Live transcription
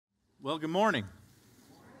Well, good morning.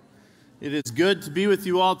 It is good to be with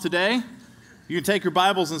you all today. You can take your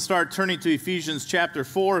Bibles and start turning to Ephesians chapter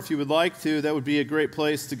 4 if you would like to. That would be a great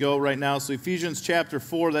place to go right now. So Ephesians chapter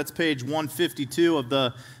 4, that's page 152 of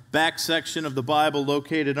the back section of the Bible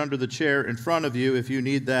located under the chair in front of you if you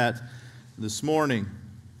need that this morning.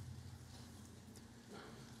 I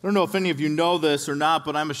don't know if any of you know this or not,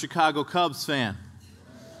 but I'm a Chicago Cubs fan.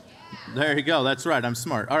 There you go. That's right. I'm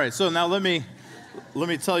smart. All right, so now let me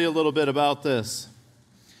tell you a little bit about this.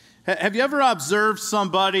 Have you ever observed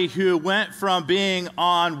somebody who went from being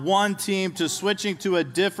on one team to switching to a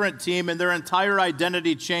different team and their entire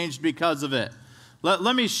identity changed because of it?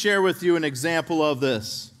 Let me share with you an example of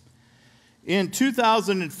this. In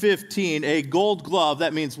 2015, a Gold Glove,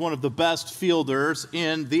 that means one of the best fielders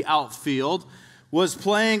in the outfield, was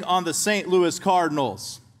playing on the St. Louis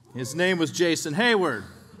Cardinals. His name was Jason Hayward.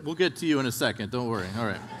 We'll get to you in a second. Don't worry. All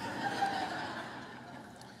right.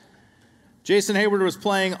 Jason Hayward was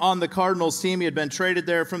playing on the Cardinals team. He had been traded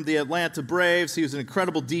there from the Atlanta Braves. He was an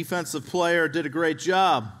incredible defensive player, did a great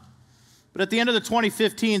job. But at the end of the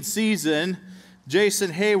 2015 season, Jason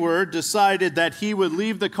Hayward decided that he would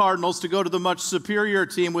leave the Cardinals to go to the much superior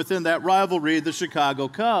team within that rivalry, the Chicago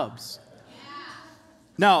Cubs.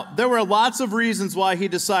 Now, there were lots of reasons why he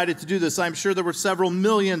decided to do this. I'm sure there were several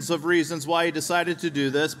millions of reasons why he decided to do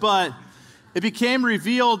this, but it became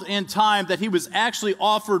revealed in time that he was actually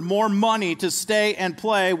offered more money to stay and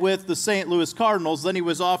play with the St. Louis Cardinals than he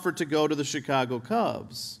was offered to go to the Chicago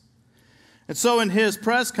Cubs. And so in his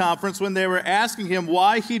press conference, when they were asking him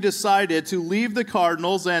why he decided to leave the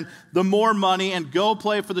Cardinals and the more money and go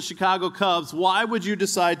play for the Chicago Cubs, why would you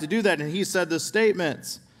decide to do that? And he said this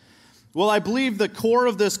statement, "Well, I believe the core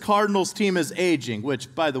of this Cardinals team is aging,"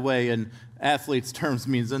 which, by the way, in athletes' terms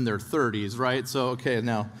means in their 30s, right? So, okay,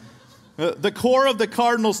 now, the core of the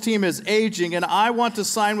Cardinals team is aging, and I want to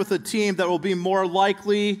sign with a team that will be more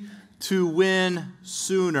likely to win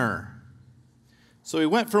sooner. So he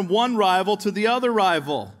went from one rival to the other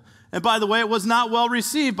rival. And by the way, it was not well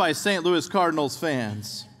received by St. Louis Cardinals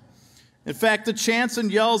fans. In fact, the chants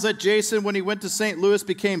and yells at Jason when he went to St. Louis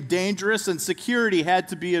became dangerous, and security had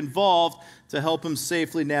to be involved to help him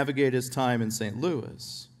safely navigate his time in St.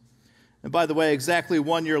 Louis. And by the way, exactly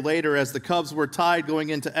 1 year later, as the Cubs were tied going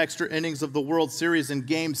into extra innings of the World Series in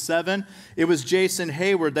Game 7, it was Jason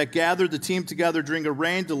Hayward that gathered the team together during a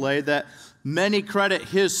rain delay that many credit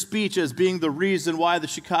his speech as being the reason why the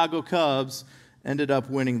Chicago Cubs ended up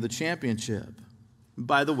winning the championship.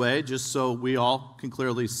 By the way, just so we all can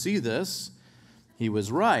clearly see this, he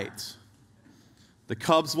was right. The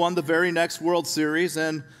Cubs won the very next World Series,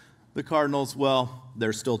 and the Cardinals, well,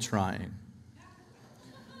 they're still trying.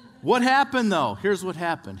 What happened, though? Here's what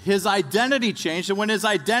happened. His identity changed, and when his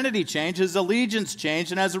identity changed, his allegiance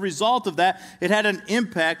changed, and as a result of that, it had an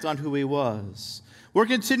impact on who he was. We're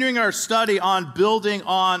continuing our study on building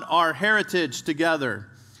on our heritage together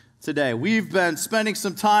today. We've been spending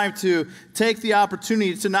some time to take the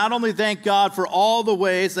opportunity to not only thank God for all the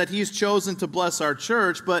ways that He's chosen to bless our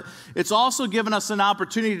church, but it's also given us an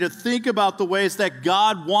opportunity to think about the ways that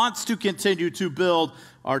God wants to continue to build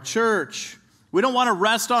our church. We don't want to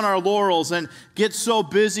rest on our laurels and get so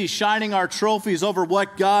busy shining our trophies over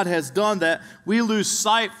what God has done that we lose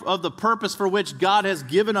sight of the purpose for which God has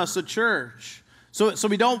given us a church. So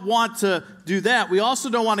we don't want to do that. We also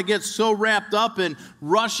don't want to get so wrapped up in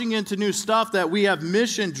rushing into new stuff that we have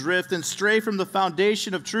mission drift and stray from the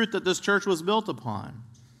foundation of truth that this church was built upon.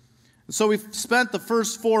 And so we've spent the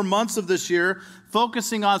first 4 months of this year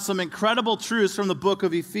focusing on some incredible truths from the book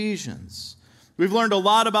of Ephesians. We've learned a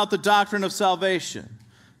lot about the doctrine of salvation,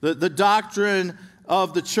 the doctrine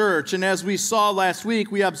of the church. And as we saw last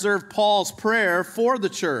week, we observed Paul's prayer for the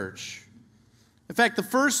church. In fact, the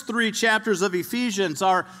first 3 chapters of Ephesians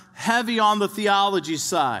are heavy on the theology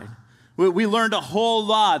side. We learned a whole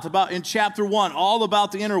lot about, in chapter 1, all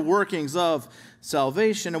about the inner workings of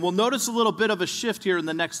salvation. And we'll notice a little bit of a shift here in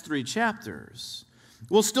the next 3 chapters.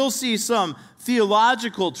 We'll still see some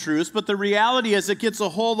theological truths, but the reality is it gets a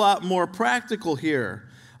whole lot more practical here.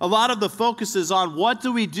 A lot of the focus is on what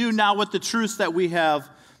do we do now with the truths that we have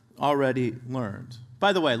already learned.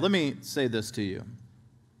 By the way, let me say this to you.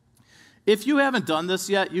 If you haven't done this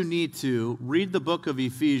yet, you need to read the book of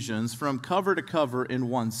Ephesians from cover to cover in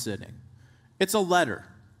one sitting. It's a letter.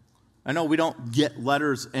 I know we don't get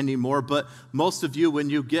letters anymore, but most of you, when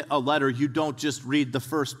you get a letter, you don't just read the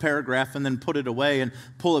first paragraph and then put it away and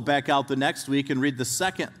pull it back out the next week and read the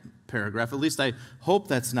second paragraph. At least I hope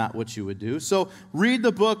that's not what you would do. So read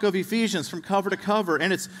the book of Ephesians from cover to cover,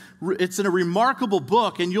 and it's in a remarkable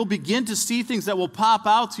book, and you'll begin to see things that will pop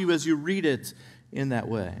out to you as you read it in that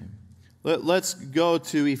way. Let's go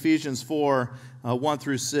to Ephesians 4, 1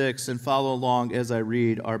 through 6, and follow along as I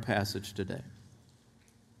read our passage today.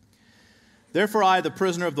 Therefore I, the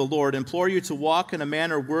prisoner of the Lord, implore you to walk in a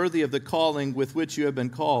manner worthy of the calling with which you have been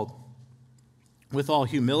called, with all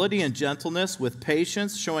humility and gentleness, with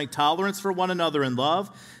patience, showing tolerance for one another in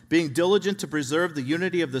love, being diligent to preserve the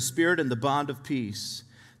unity of the Spirit and the bond of peace.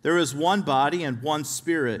 There is one body and one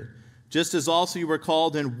Spirit, just as also you were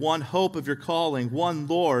called in one hope of your calling, one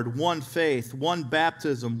Lord, one faith, one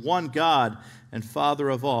baptism, one God and Father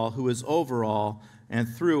of all, who is over all and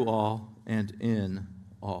through all and in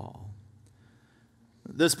all.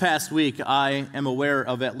 This past week, I am aware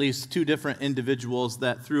of at least 2 different individuals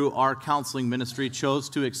that through our counseling ministry chose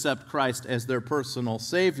to accept Christ as their personal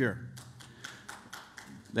Savior.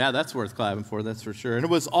 Yeah, that's worth clapping for, that's for sure. And it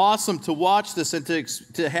was awesome to watch this and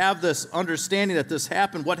to have this understanding that this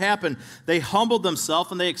happened. What happened? They humbled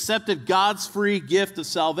themselves and they accepted God's free gift of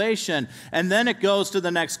salvation. And then it goes to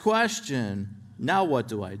the next question. Now what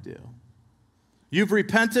do I do? You've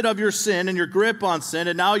repented of your sin and your grip on sin,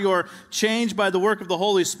 and now you're changed by the work of the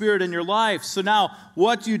Holy Spirit in your life. So now,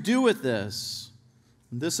 what do you do with this?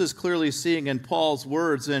 This is clearly seen in Paul's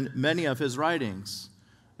words in many of his writings.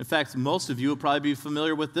 In fact, most of you will probably be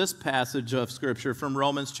familiar with this passage of Scripture from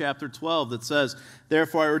Romans chapter 12 that says,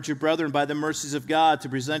 Therefore I urge you, brethren, by the mercies of God, to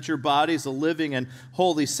present your bodies a living and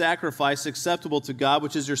holy sacrifice acceptable to God,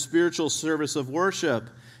 which is your spiritual service of worship.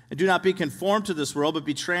 And do not be conformed to this world, but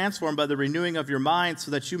be transformed by the renewing of your mind,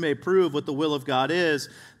 so that you may prove what the will of God is,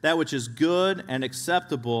 that which is good and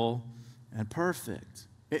acceptable and perfect.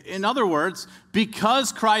 In other words,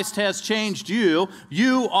 because Christ has changed you,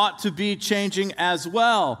 you ought to be changing as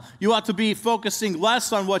well. You ought to be focusing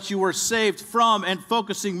less on what you were saved from and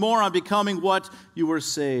focusing more on becoming what you were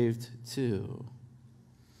saved to.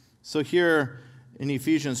 So here in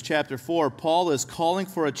Ephesians chapter 4, Paul is calling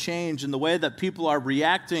for a change in the way that people are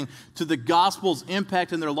reacting to the gospel's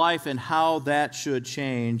impact in their life and how that should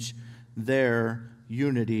change their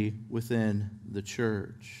unity within the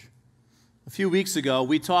church. A few weeks ago,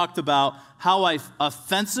 we talked about how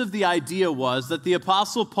offensive the idea was that the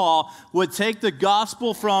Apostle Paul would take the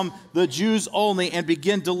gospel from the Jews only and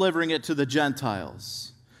begin delivering it to the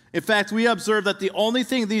Gentiles. In fact, we observed that the only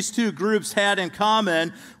thing these 2 groups had in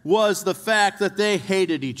common was the fact that they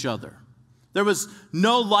hated each other. There was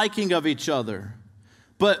no liking of each other.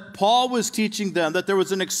 But Paul was teaching them that there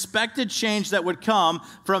was an expected change that would come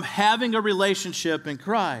from having a relationship in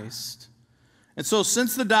Christ. And so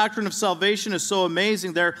since the doctrine of salvation is so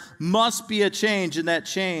amazing, there must be a change, and that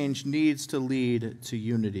change needs to lead to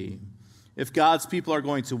unity. If God's people are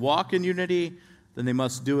going to walk in unity, then they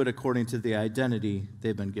must do it according to the identity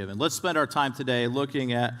they've been given. Let's spend our time today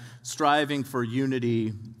looking at striving for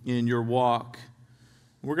unity in your walk.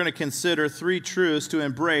 We're going to consider 3 truths to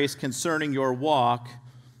embrace concerning your walk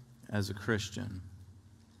as a Christian.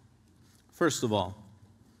 First of all,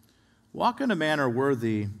 walk in a manner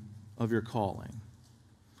worthy of your calling.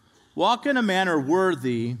 Walk in a manner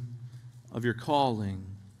worthy of your calling.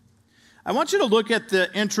 I want you to look at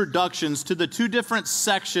the introductions to the 2 different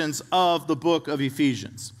sections of the book of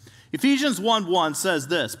Ephesians. Ephesians 1:1 says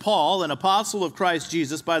this, Paul, an apostle of Christ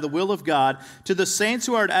Jesus by the will of God, to the saints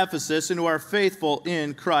who are at Ephesus and who are faithful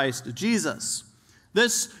in Christ Jesus.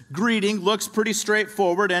 This greeting looks pretty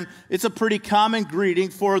straightforward, and it's a pretty common greeting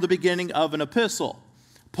for the beginning of an epistle.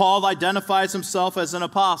 Paul identifies himself as an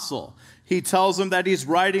apostle. He tells them that he's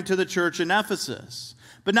writing to the church in Ephesus.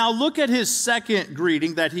 But now look at his second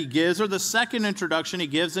greeting that he gives, or the second introduction he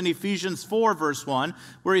gives in Ephesians 4, verse 1,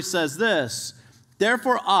 where he says this,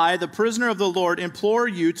 Therefore I, the prisoner of the Lord, implore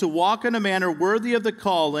you to walk in a manner worthy of the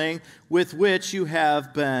calling with which you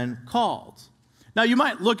have been called. Now, you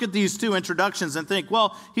might look at these 2 introductions and think,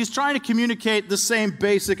 well, he's trying to communicate the same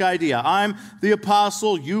basic idea. I'm the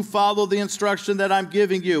apostle, you follow the instruction that I'm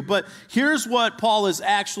giving you. But here's what Paul is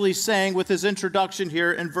actually saying with his introduction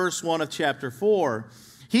here in verse 1 of chapter 4.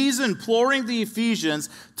 He's imploring the Ephesians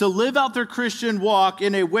to live out their Christian walk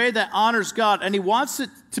in a way that honors God, and he wants it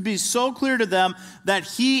to be so clear to them that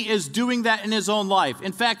he is doing that in his own life.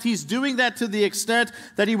 In fact, he's doing that to the extent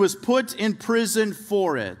that he was put in prison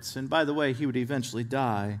for it. And by the way, he would eventually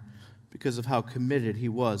die because of how committed he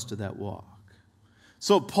was to that walk.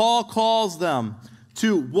 So Paul calls them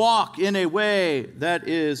to walk in a way that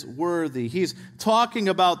is worthy. He's talking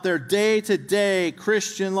about their day-to-day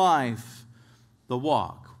Christian life, the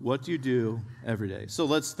walk. What do you do every day? So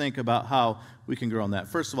let's think about how we can grow in that.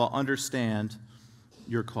 First of all, understand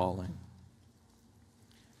your calling.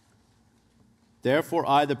 Therefore,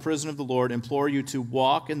 I, the prisoner of the Lord, implore you to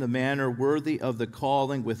walk in the manner worthy of the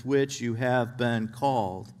calling with which you have been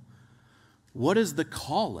called. What is the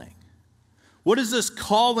calling? What is this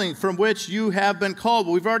calling from which you have been called?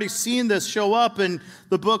 Well, we've already seen this show up in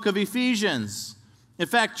the book of Ephesians. In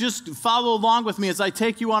fact, just follow along with me as I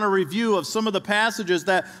take you on a review of some of the passages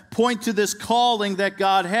that point to this calling that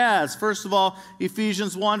God has. First of all,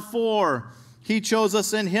 Ephesians 1:4. He chose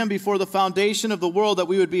us in him before the foundation of the world that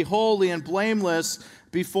we would be holy and blameless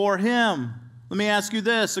before him. Let me ask you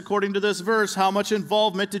this, according to this verse, how much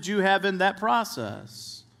involvement did you have in that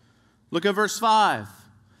process? Look at verse 5.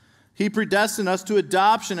 He predestined us to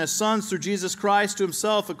adoption as sons through Jesus Christ to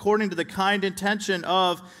himself, according to the kind intention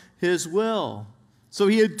of his will. So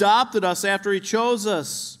he adopted us after he chose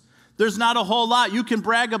us. There's not a whole lot you can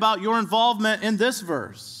brag about your involvement in this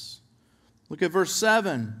verse. Look at verse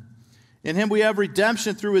 7. In him we have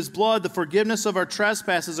redemption through his blood, the forgiveness of our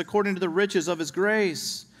trespasses according to the riches of his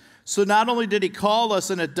grace. So not only did he call us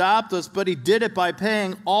and adopt us, but he did it by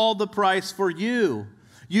paying all the price for you.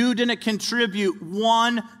 You didn't contribute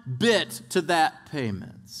one bit to that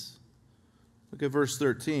payment. Look at verse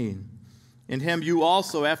 13. In him you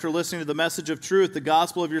also, after listening to the message of truth, the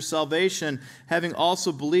gospel of your salvation, having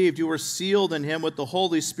also believed, you were sealed in him with the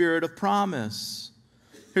Holy Spirit of promise.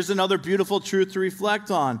 Here's another beautiful truth to reflect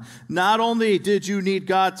on. Not only did you need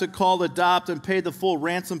God to call, adopt, and pay the full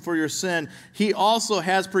ransom for your sin, he also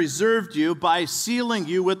has preserved you by sealing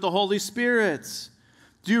you with the Holy Spirit.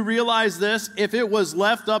 Do you realize this? If it was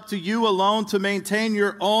left up to you alone to maintain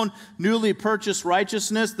your own newly purchased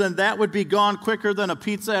righteousness, then that would be gone quicker than a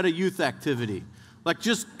pizza at a youth activity. Like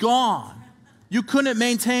just gone. You couldn't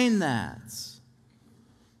maintain that.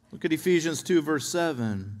 Look at Ephesians 2, verse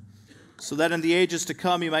 7. So that in the ages to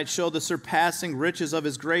come you might show the surpassing riches of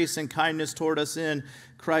his grace and kindness toward us in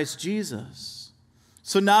Christ Jesus.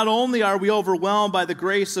 So not only are we overwhelmed by the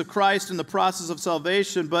grace of Christ in the process of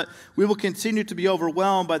salvation, but we will continue to be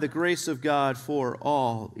overwhelmed by the grace of God for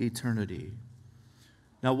all eternity.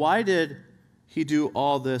 Now, why did he do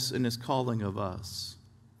all this in his calling of us?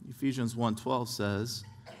 Ephesians 1:12 says,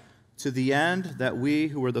 to the end that we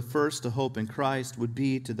who were the first to hope in Christ would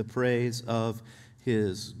be to the praise of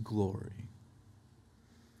his glory.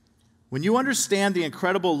 When you understand the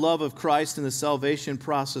incredible love of Christ in the salvation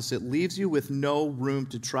process, it leaves you with no room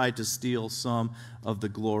to try to steal some of the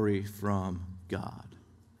glory from God.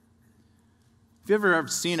 Have you ever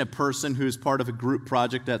seen a person who's part of a group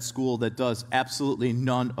project at school that does absolutely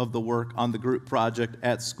none of the work on the group project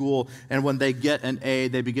at school, and when they get an A,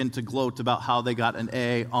 they begin to gloat about how they got an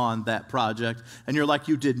A on that project, and you're like,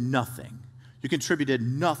 you did nothing. You contributed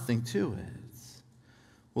nothing to it.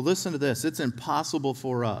 Well, listen to this. It's impossible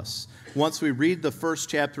for us, once we read the first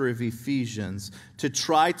chapter of Ephesians, to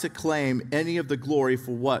try to claim any of the glory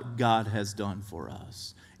for what God has done for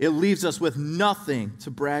us. It leaves us with nothing to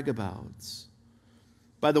brag about.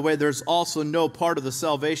 By the way, there's also no part of the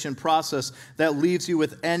salvation process that leaves you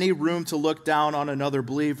with any room to look down on another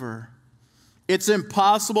believer. It's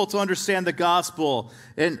impossible to understand the gospel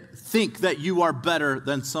and think that you are better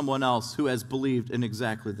than someone else who has believed in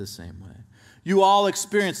exactly the same way. You all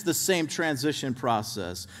experienced the same transition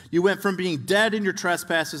process. You went from being dead in your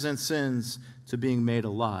trespasses and sins to being made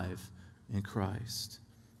alive in Christ.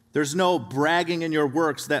 There's no bragging in your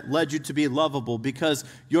works that led you to be lovable because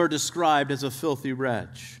you're described as a filthy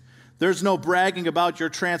wretch. There's no bragging about your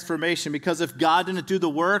transformation because if God didn't do the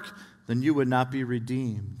work, then you would not be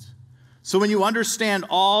redeemed. So when you understand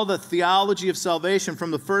all the theology of salvation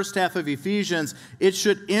from the first half of Ephesians, it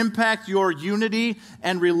should impact your unity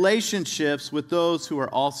and relationships with those who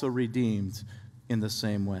are also redeemed in the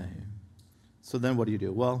same way. So then what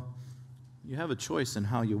do? Well, you have a choice in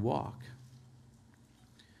how you walk.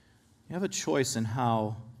 You have a choice in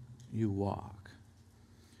how you walk.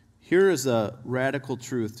 Here is a radical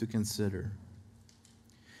truth to consider.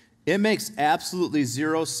 It makes absolutely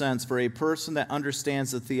zero sense for a person that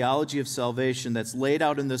understands the theology of salvation that's laid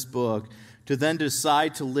out in this book to then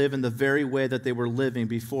decide to live in the very way that they were living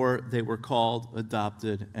before they were called,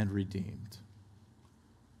 adopted, and redeemed.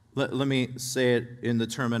 Let me say it in the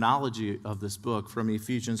terminology of this book from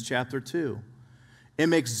Ephesians chapter 2. It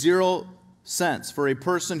makes zero sense for a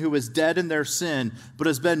person who is dead in their sin but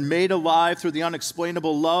has been made alive through the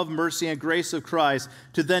unexplainable love, mercy, and grace of Christ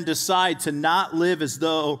to then decide to not live as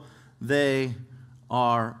though they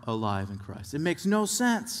are alive in Christ. It makes no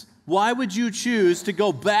sense. Why would you choose to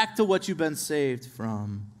go back to what you've been saved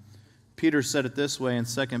from? Peter said it this way in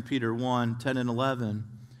 2 Peter 1:10 and 11.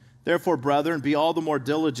 Therefore, brethren, be all the more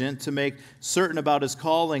diligent to make certain about his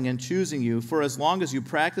calling and choosing you, for as long as you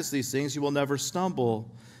practice these things, you will never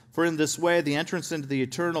stumble. For in this way, the entrance into the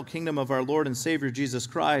eternal kingdom of our Lord and Savior Jesus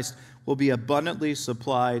Christ will be abundantly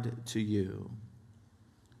supplied to you.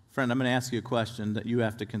 Friend, I'm going to ask you a question that you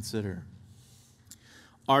have to consider.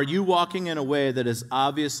 Are you walking in a way that is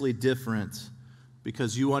obviously different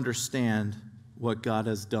because you understand what God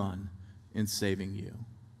has done in saving you?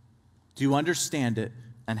 Do you understand it,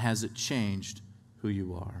 and has it changed who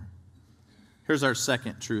you are? Here's our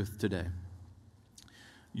second truth today.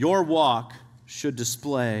 Your walk should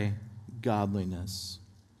display godliness.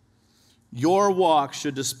 Your walk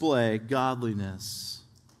should display godliness.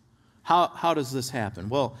 How does this happen?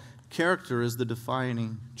 Well, character is the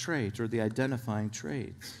defining trait or the identifying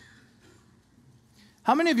trait.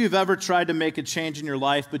 How many of you have ever tried to make a change in your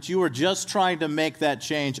life, but you were just trying to make that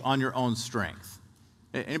change on your own strength?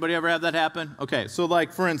 Anybody ever have that happen? Okay, so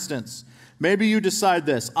like for instance, maybe you decide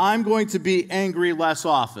this: I'm going to be angry less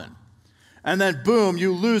often. And then boom,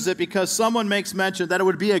 you lose it because someone makes mention that it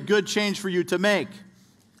would be a good change for you to make.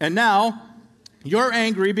 And now you're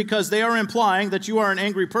angry because they are implying that you are an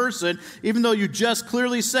angry person, even though you just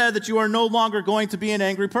clearly said that you are no longer going to be an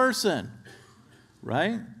angry person.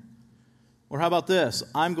 Right? Or how about this?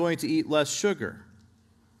 I'm going to eat less sugar.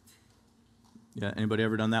 Yeah, anybody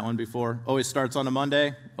ever done that one before? Always starts on a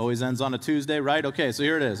Monday, always ends on a Tuesday, right? Okay, so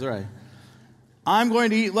here it is, all right. I'm going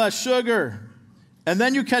to eat less sugar. And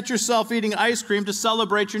then you catch yourself eating ice cream to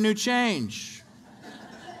celebrate your new change.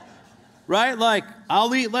 Right? Like,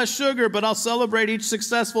 I'll eat less sugar, but I'll celebrate each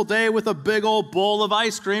successful day with a big old bowl of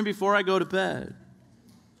ice cream before I go to bed.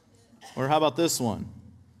 Or how about this one?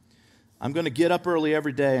 I'm going to get up early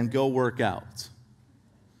every day and go work out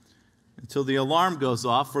until the alarm goes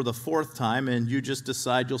off for the fourth time, and you just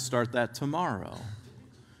decide you'll start that tomorrow.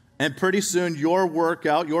 And pretty soon your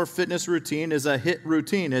workout, your fitness routine is a hit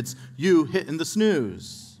routine. It's you hitting the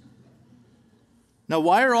snooze. Now,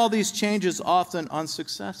 why are all these changes often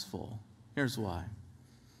unsuccessful? Here's why.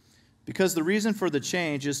 Because the reason for the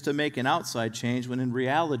change is to make an outside change, when in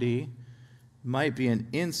reality, it might be an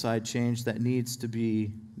inside change that needs to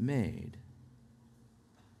be made.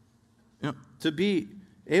 To be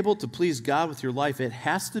able to please God with your life, it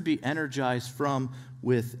has to be energized from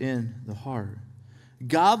within the heart.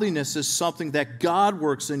 Godliness is something that God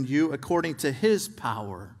works in you according to His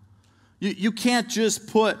power. You can't just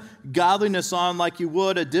put godliness on like you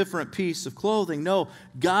would a different piece of clothing. No,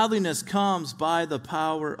 godliness comes by the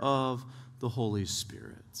power of the Holy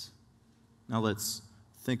Spirit. Now let's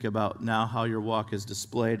think about now how your walk is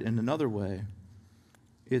displayed in another way.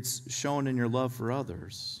 It's shown in your love for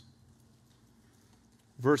others.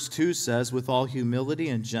 Verse 2 says, with all humility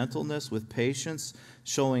and gentleness, with patience,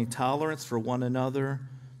 showing tolerance for one another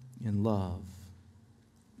in love.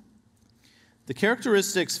 The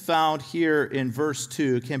characteristics found here in verse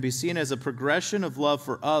 2 can be seen as a progression of love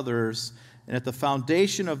for others, and at the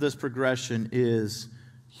foundation of this progression is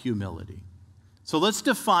humility. So let's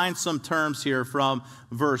define some terms here from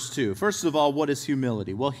verse 2. First of all, what is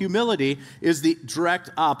humility? Well, humility is the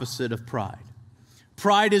direct opposite of pride.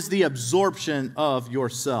 Pride is the absorption of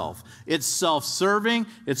yourself. It's self-serving,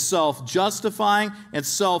 it's self-justifying, and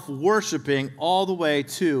self-worshiping all the way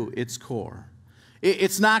to its core.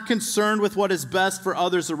 It's not concerned with what is best for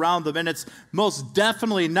others around them, and it's most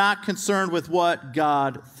definitely not concerned with what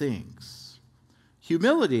God thinks.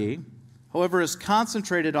 Humility, however, is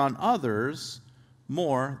concentrated on others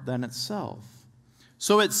more than itself.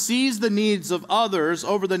 So it sees the needs of others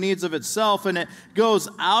over the needs of itself, and it goes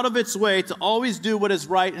out of its way to always do what is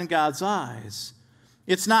right in God's eyes.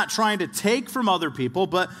 It's not trying to take from other people,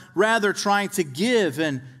 but rather trying to give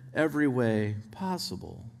in every way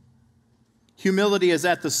possible. Humility is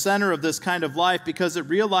at the center of this kind of life because it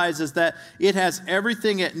realizes that it has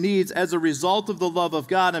everything it needs as a result of the love of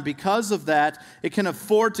God, and because of that, it can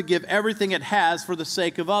afford to give everything it has for the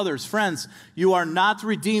sake of others. Friends, you are not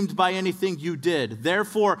redeemed by anything you did.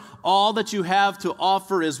 Therefore, all that you have to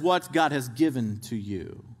offer is what God has given to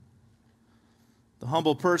you. The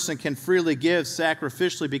humble person can freely give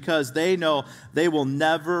sacrificially because they know they will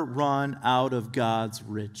never run out of God's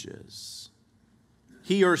riches.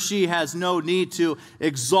 He or she has no need to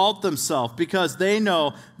exalt themselves because they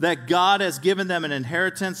know that God has given them an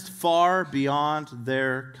inheritance far beyond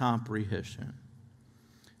their comprehension.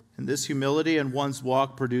 And this humility in one's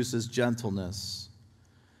walk produces gentleness.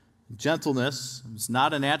 Gentleness is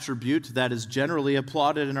not an attribute that is generally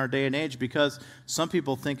applauded in our day and age because some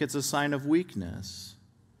people think it's a sign of weakness.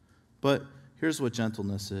 But here's what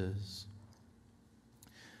gentleness is.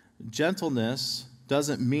 Gentleness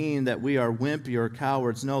doesn't mean that we are wimpy or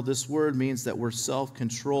cowards. No, this word means that we're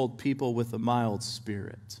self-controlled people with a mild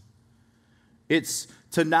spirit. It's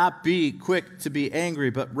to not be quick to be angry,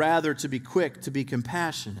 but rather to be quick to be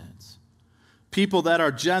compassionate. People that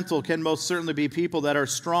are gentle can most certainly be people that are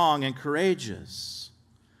strong and courageous.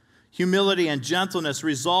 Humility and gentleness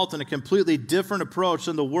result in a completely different approach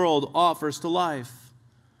than the world offers to life.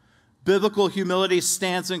 Biblical humility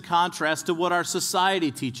stands in contrast to what our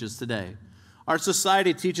society teaches today. Our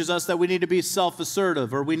society teaches us that we need to be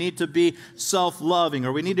self-assertive, or we need to be self-loving,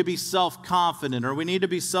 or we need to be self-confident, or we need to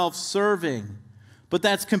be self-serving. But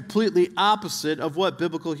that's completely opposite of what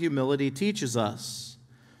biblical humility teaches us.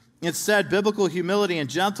 Instead, biblical humility and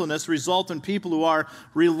gentleness result in people who are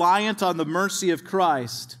reliant on the mercy of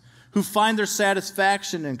Christ, who find their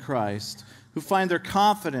satisfaction in Christ, who find their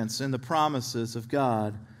confidence in the promises of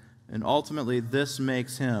God. And ultimately, this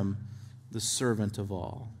makes him the servant of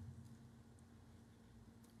all.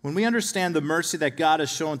 When we understand the mercy that God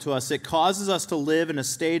has shown to us, it causes us to live in a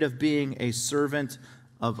state of being a servant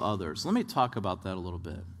of others. Let me talk about that a little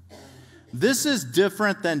bit. This is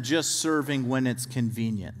different than just serving when it's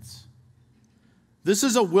convenient. This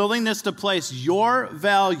is a willingness to place your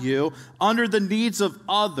value under the needs of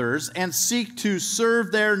others and seek to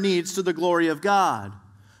serve their needs to the glory of God.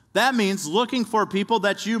 That means looking for people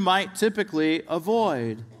that you might typically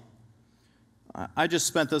avoid. I just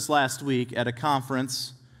spent this last week at a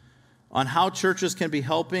conference on how churches can be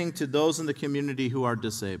helping to those in the community who are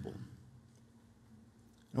disabled.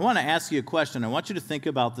 I want to ask you a question. I want you to think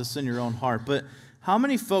about this in your own heart. But how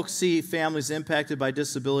many folks see families impacted by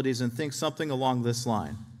disabilities and think something along this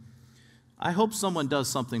line? I hope someone does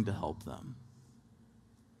something to help them.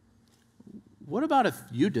 What about if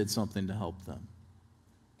you did something to help them?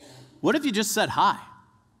 What if you just said hi?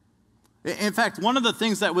 In fact, one of the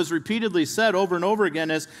things that was repeatedly said over and over again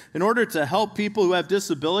is, in order to help people who have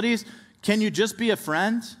disabilities, can you just be a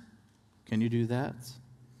friend? Can you do that?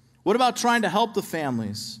 What about trying to help the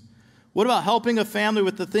families? What about helping a family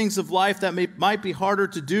with the things of life that might be harder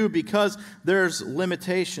to do because there's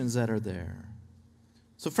limitations that are there?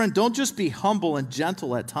 So friend, don't just be humble and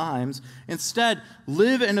gentle at times. Instead,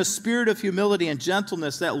 live in a spirit of humility and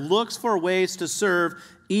gentleness that looks for ways to serve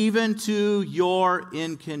even to your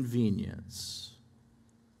inconvenience.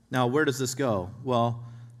 Now, where does this go? Well,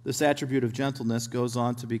 this attribute of gentleness goes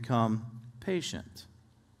on to become patient.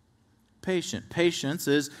 Patient. Patience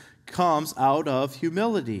comes out of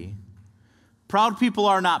humility. Proud people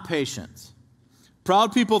are not patient.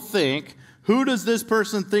 Proud people think, who does this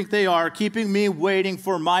person think they are, keeping me waiting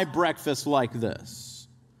for my breakfast like this?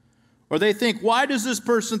 Or they think, why does this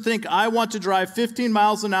person think I want to drive 15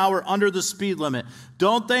 miles an hour under the speed limit?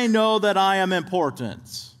 Don't they know that I am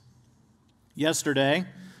important? Yesterday,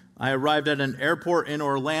 I arrived at an airport in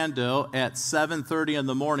Orlando at 7:30 in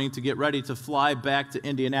the morning to get ready to fly back to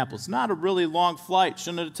Indianapolis. Not a really long flight,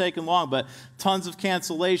 shouldn't have taken long, but tons of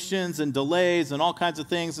cancellations and delays and all kinds of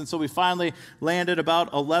things. And so we finally landed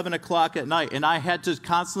about 11 o'clock at night. And I had to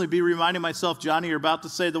constantly be reminding myself, Johnny, you're about to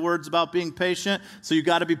say the words about being patient, so you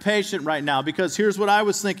got to be patient right now. Because here's what I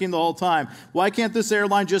was thinking the whole time. Why can't this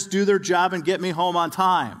airline just do their job and get me home on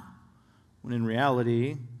time? When in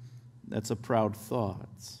reality, that's a proud thought.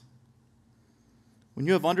 When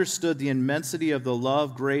you have understood the immensity of the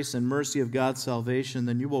love, grace, and mercy of God's salvation,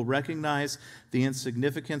 then you will recognize the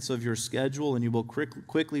insignificance of your schedule, and you will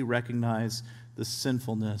quickly recognize the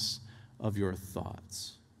sinfulness of your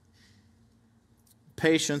thoughts.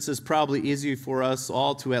 Patience is probably easy for us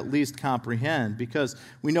all to at least comprehend, because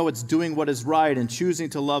we know it's doing what is right and choosing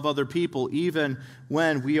to love other people even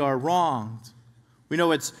when we are wronged. We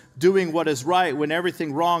know it's doing what is right when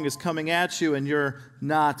everything wrong is coming at you and you're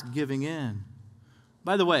not giving in.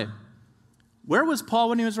 By the way, where was Paul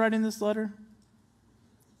when he was writing this letter?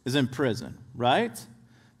 He was in prison, right?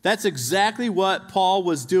 That's exactly what Paul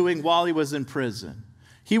was doing while he was in prison.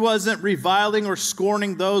 He wasn't reviling or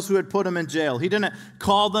scorning those who had put him in jail. He didn't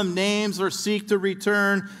call them names or seek to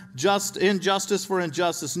return just injustice for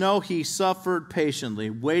injustice. No, he suffered patiently,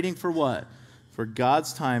 waiting for what? For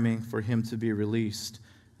God's timing for him to be released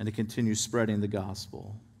and to continue spreading the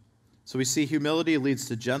gospel. So we see humility leads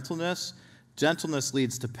to gentleness. Gentleness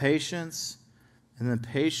leads to patience, and then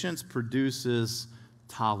patience produces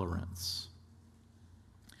tolerance.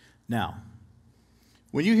 Now,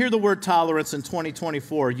 when you hear the word tolerance in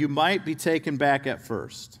 2024, you might be taken back at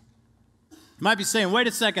first. You might be saying, wait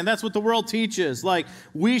a second, that's what the world teaches. Like,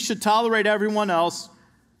 we should tolerate everyone else,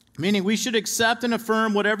 meaning we should accept and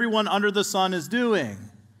affirm what everyone under the sun is doing.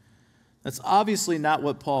 That's obviously not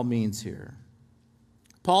what Paul means here.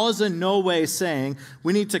 Paul is in no way saying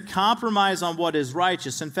we need to compromise on what is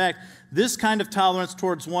righteous. In fact, this kind of tolerance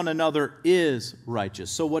towards one another is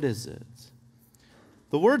righteous. So what is it?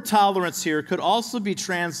 The word tolerance here could also be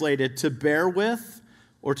translated to bear with,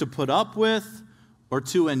 or to put up with, or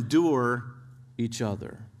to endure each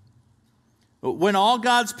other. When all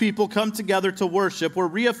God's people come together to worship, we're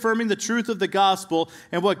reaffirming the truth of the gospel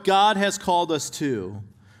and what God has called us to.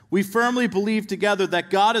 We firmly believe together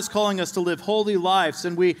that God is calling us to live holy lives,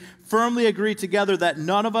 and we firmly agree together that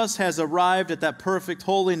none of us has arrived at that perfect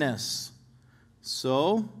holiness.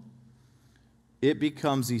 So, it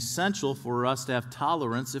becomes essential for us to have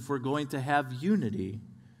tolerance if we're going to have unity.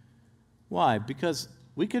 Why? Because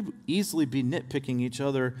we could easily be nitpicking each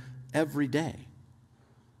other every day.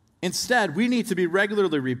 Instead, we need to be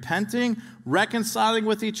regularly repenting, reconciling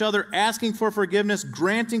with each other, asking for forgiveness,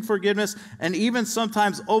 granting forgiveness, and even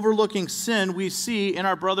sometimes overlooking sin we see in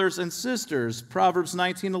our brothers and sisters. Proverbs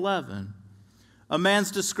 19:11. A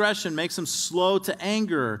man's discretion makes him slow to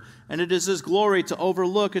anger, and it is his glory to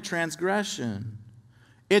overlook a transgression.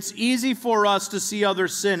 It's easy for us to see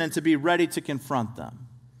others sin and to be ready to confront them.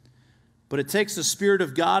 But it takes the Spirit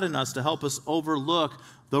of God in us to help us overlook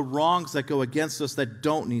the wrongs that go against us that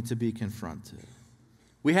don't need to be confronted.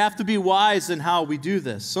 We have to be wise in how we do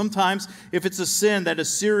this. Sometimes, if it's a sin that is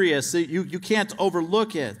serious, you can't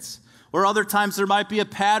overlook it. Or other times, there might be a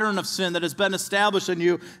pattern of sin that has been established and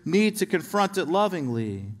you need to confront it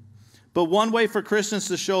lovingly. But one way for Christians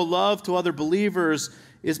to show love to other believers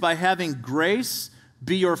is by having grace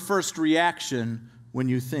be your first reaction when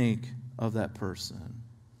you think of that person.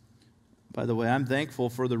 By the way, I'm thankful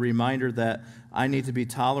for the reminder that I need to be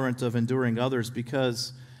tolerant of enduring others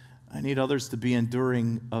because I need others to be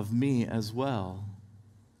enduring of me as well.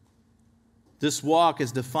 This walk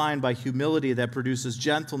is defined by humility that produces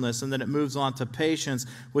gentleness, and then it moves on to patience,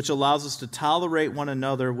 which allows us to tolerate one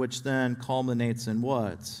another, which then culminates in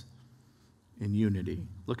what? In unity.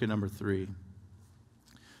 Look at number 3.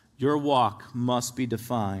 Your walk must be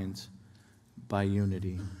defined by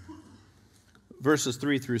unity. Verses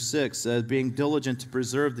 3 through 6 says, being diligent to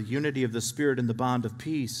preserve the unity of the Spirit in the bond of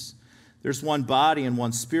peace. There's one body and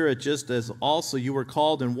one Spirit, just as also you were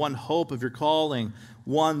called in one hope of your calling,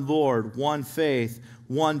 one Lord, one faith,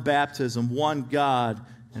 one baptism, one God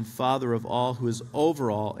and Father of all, who is over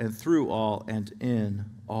all and through all and in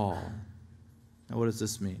all. Now, what does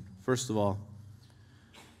this mean? First of all,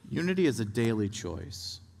 unity is a daily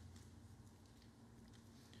choice.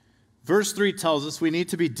 Verse 3 tells us we need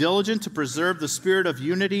to be diligent to preserve the spirit of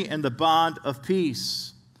unity and the bond of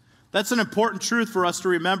peace. That's an important truth for us to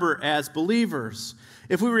remember as believers.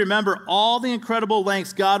 If we remember all the incredible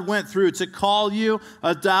lengths God went through to call you,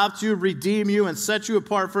 adopt you, redeem you, and set you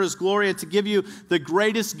apart for His glory, and to give you the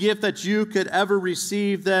greatest gift that you could ever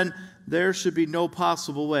receive, then there should be no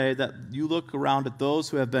possible way that you look around at those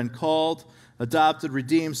who have been called, adopted,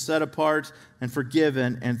 redeemed, set apart, and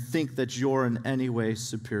forgiven, and think that you're in any way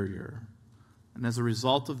superior. And as a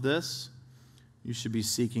result of this, you should be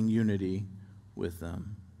seeking unity with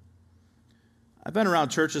them. I've been around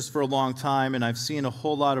churches for a long time, and I've seen a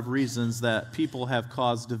whole lot of reasons that people have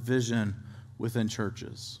caused division within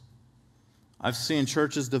churches. I've seen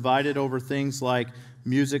churches divided over things like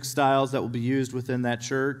music styles that will be used within that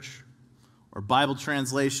church, or Bible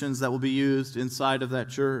translations that will be used inside of that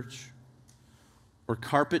church, or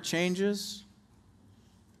carpet changes.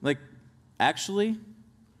 Like, actually,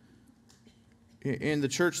 in the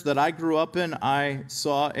church that I grew up in, I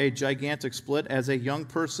saw a gigantic split as a young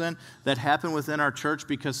person that happened within our church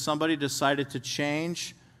because somebody decided to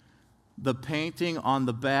change the painting on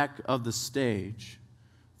the back of the stage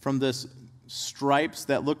from this stripes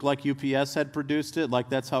that looked like UPS had produced it, like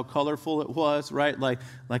that's how colorful it was, right? Like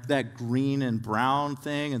that green and brown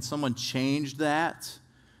thing, and someone changed that,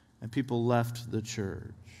 and people left the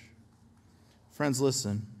church. Friends,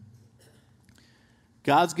 listen.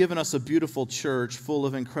 God's given us a beautiful church full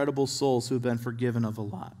of incredible souls who have been forgiven of a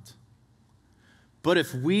lot. But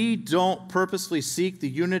if we don't purposely seek the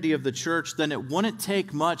unity of the church, then it wouldn't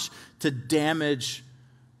take much to damage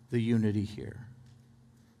the unity here.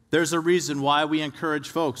 There's a reason why we encourage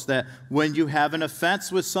folks that when you have an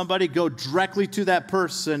offense with somebody, go directly to that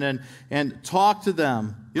person and talk to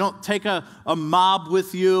them. You don't take a mob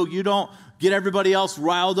with you. You don't get everybody else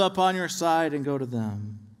riled up on your side and go to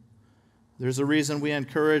them. There's a reason we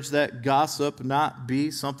encourage that gossip not be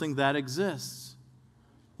something that exists.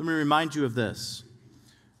 Let me remind you of this.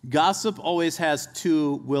 Gossip always has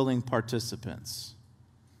two willing participants.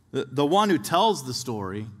 The one who tells the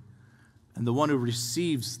story and the one who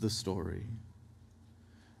receives the story.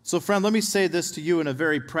 So, friend, let me say this to you in a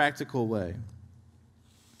very practical way.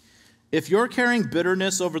 If you're carrying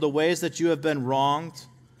bitterness over the ways that you have been wronged,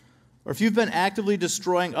 or if you've been actively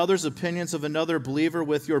destroying others' opinions of another believer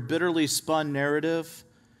with your bitterly spun narrative,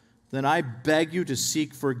 then I beg you to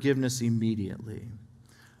seek forgiveness immediately.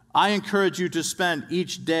 I encourage you to spend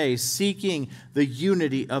each day seeking the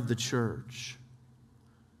unity of the church.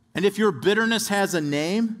 And if your bitterness has a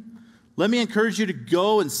name, let me encourage you to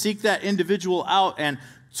go and seek that individual out and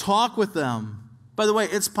talk with them. By the way,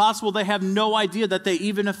 it's possible they have no idea that they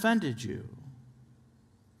even offended you.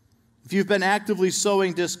 If you've been actively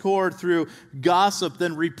sowing discord through gossip,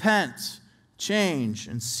 then repent, change,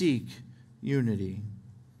 and seek unity.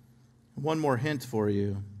 One more hint for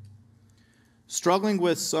you. Struggling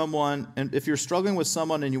with someone, and if you're struggling with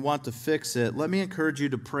someone and you want to fix it, let me encourage you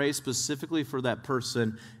to pray specifically for that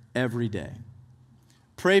person every day.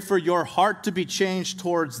 Pray for your heart to be changed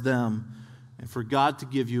towards them and for God to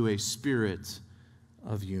give you a spirit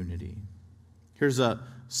of unity. Here's a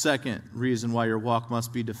second reason why your walk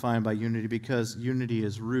must be defined by unity, because unity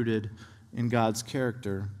is rooted in God's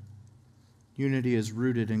character. Unity is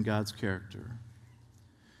rooted in God's character.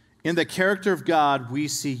 In the character of God, we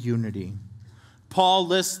see unity. Paul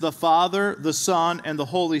lists the Father, the Son, and the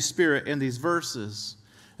Holy Spirit in these verses.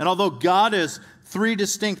 And although God is three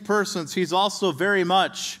distinct persons, he's also very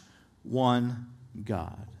much one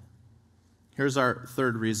God. Here's our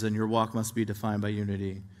third reason your walk must be defined by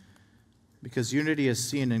unity. Because unity is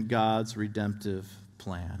seen in God's redemptive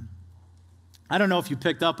plan. I don't know if you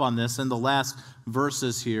picked up on this in the last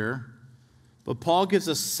verses here, but Paul gives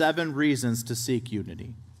us 7 reasons to seek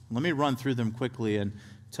unity. Let me run through them quickly and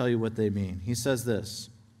tell you what they mean. He says this: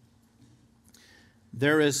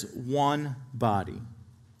 there is one body.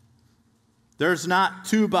 There's not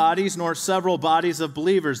 2 bodies nor several bodies of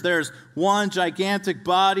believers. There's one gigantic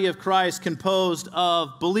body of Christ composed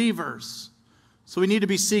of believers. So we need to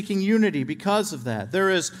be seeking unity because of that. There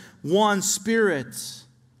is one Spirit.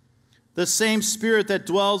 The same Spirit that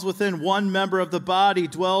dwells within one member of the body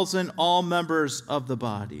dwells in all members of the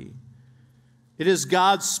body. It is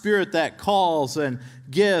God's Spirit that calls and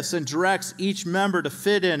gifts and directs each member to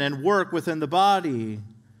fit in and work within the body.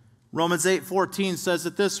 Romans 8:14 says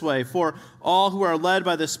it this way: for all who are led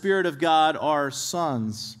by the Spirit of God are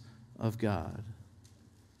sons of God.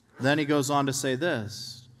 Then he goes on to say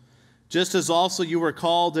this: just as also you were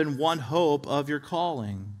called in one hope of your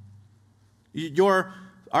calling.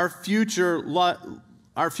 Our future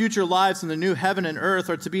lives in the new heaven and earth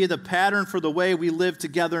are to be the pattern for the way we live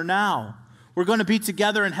together now. We're going to be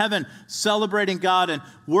together in heaven, celebrating God and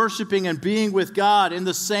worshiping and being with God in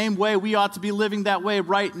the same way we ought to be living that way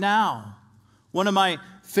right now. One of my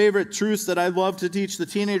favorite truths that I love to teach the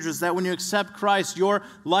teenagers is that when you accept Christ, your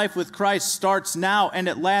life with Christ starts now and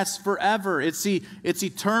it lasts forever. It's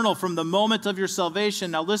eternal from the moment of your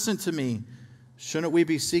salvation. Now listen to me. Shouldn't we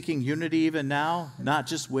be seeking unity even now, not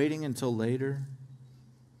just waiting until later?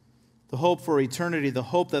 The hope for eternity, the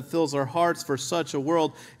hope that fills our hearts for such a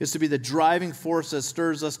world, is to be the driving force that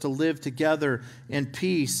stirs us to live together in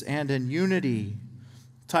peace and in unity.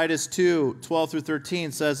 Titus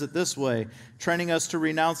 2:12-13 says it this way: training us to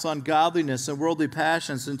renounce ungodliness and worldly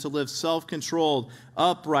passions and to live self-controlled,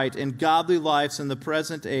 upright, and godly lives in the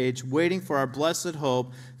present age, waiting for our blessed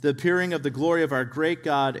hope, the appearing of the glory of our great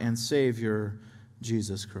God and Savior,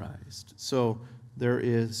 Jesus Christ. So there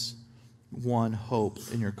is one hope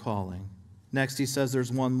in your calling. Next, he says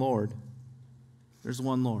there's one Lord. There's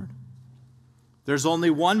one Lord. There's only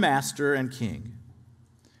one Master and King.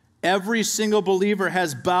 Every single believer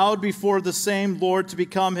has bowed before the same Lord to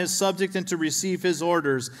become his subject and to receive his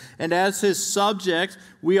orders. And as his subject,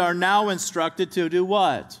 we are now instructed to do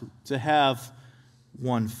what? To have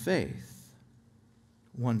one faith.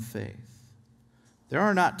 One faith. There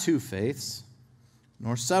are not 2 faiths,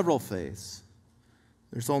 nor several faiths.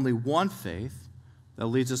 There's only one faith that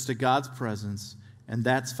leads us to God's presence, and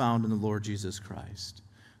that's found in the Lord Jesus Christ.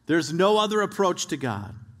 There's no other approach to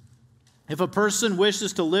God. If a person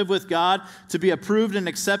wishes to live with God, to be approved and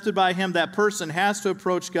accepted by him, that person has to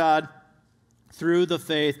approach God through the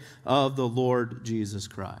faith of the Lord Jesus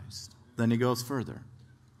Christ. Then he goes further.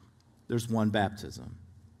 There's one baptism.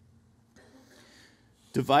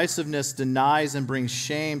 Divisiveness denies and brings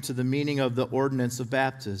shame to the meaning of the ordinance of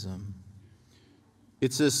baptism.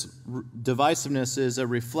 Divisiveness is a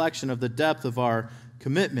reflection of the depth of our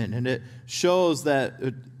commitment, and it shows that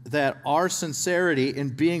our sincerity in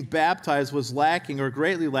being baptized was lacking or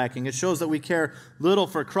greatly lacking. It shows that we care little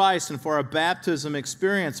for Christ and for our baptism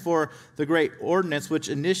experience, for the great ordinance which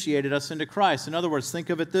initiated us into Christ. In other words, think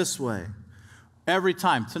of it this way. Every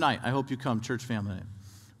time, tonight, I hope you come, church family,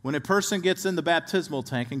 when a person gets in the baptismal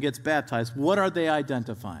tank and gets baptized, what are they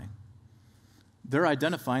identifying? They're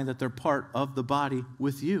identifying that they're part of the body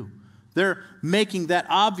with you. They're making that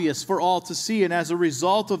obvious for all to see, and as a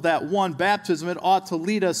result of that one baptism, it ought to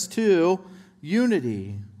lead us to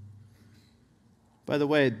unity. By the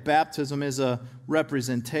way, baptism is a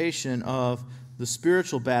representation of the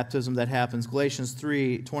spiritual baptism that happens. Galatians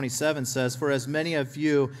 3:27 says, "For as many of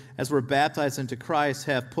you as were baptized into Christ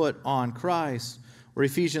have put on Christ." Or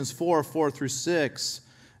Ephesians 4:4-6,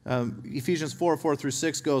 Ephesians 4 through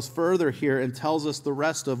 6 goes further here and tells us the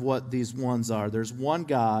rest of what these ones are. There's one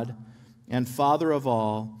God and Father of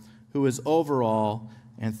all, who is over all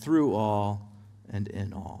and through all and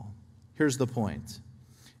in all. Here's the point.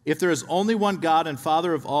 If there is only one God and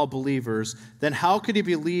Father of all believers, then how could he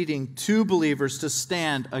be leading two believers to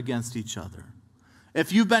stand against each other?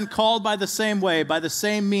 If you've been called by the same way, by the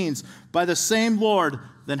same means, by the same Lord,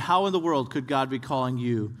 then how in the world could God be calling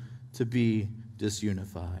you to be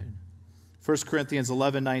disunified? 1 Corinthians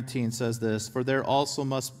 11:19 says this, For there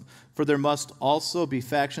must also be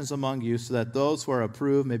factions among you, so that those who are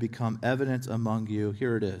approved may become evident among you.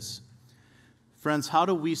 Here it is. Friends, how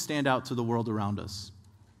do we stand out to the world around us?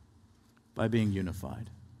 By being unified.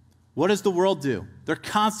 What does the world do? They're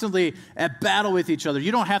constantly at battle with each other.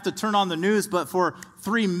 You don't have to turn on the news but for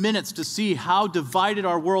 3 minutes to see how divided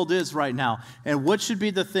our world is right now. And what should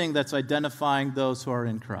be the thing that's identifying those who are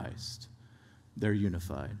in Christ? They're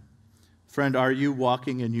unified. Friend, are you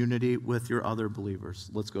walking in unity with your other believers?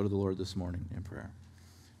 Let's go to the Lord this morning in prayer.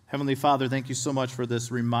 Heavenly Father, thank you so much for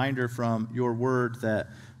this reminder from your word that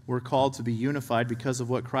we're called to be unified because of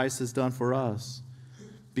what Christ has done for us.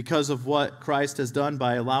 Because of what Christ has done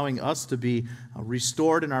by allowing us to be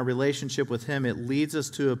restored in our relationship with him, it leads us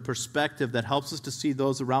to a perspective that helps us to see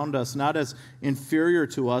those around us not as inferior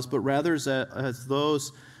to us, but rather as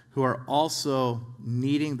those who are also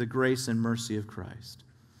needing the grace and mercy of Christ.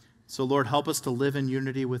 So, Lord, help us to live in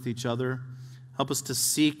unity with each other. Help us to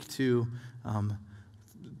seek to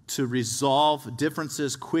resolve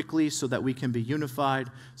differences quickly so that we can be unified,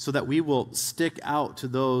 so that we will stick out to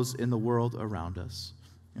those in the world around us.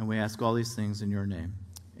 And we ask all these things in your name.